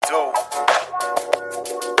do.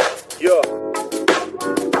 Yeah.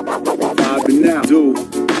 Vibing now. Do.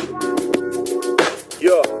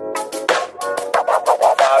 Yeah.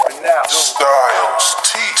 Vibing now. Styles,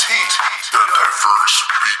 T, the diverse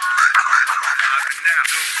beat maker. Vibing now.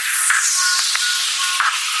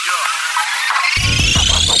 Yeah.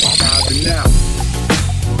 Vibing now.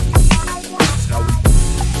 That's how we.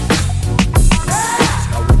 That's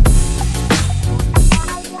how we.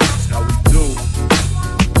 That's how we do.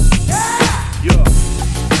 Yeah.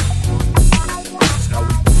 That's how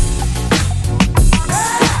we.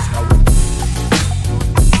 That's how we.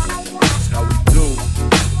 That's how we do.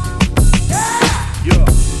 Yeah.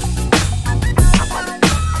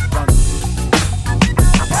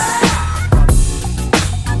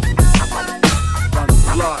 Run the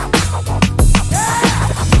block.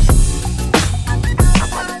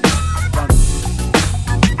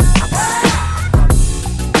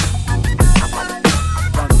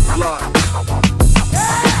 Run the block.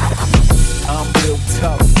 I'm built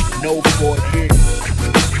tough, no forehead.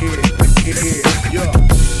 Here, yeah.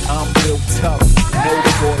 I'm built tough, no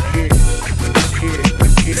forehead.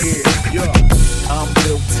 Here, yeah. I'm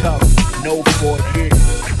built tough, no forehead.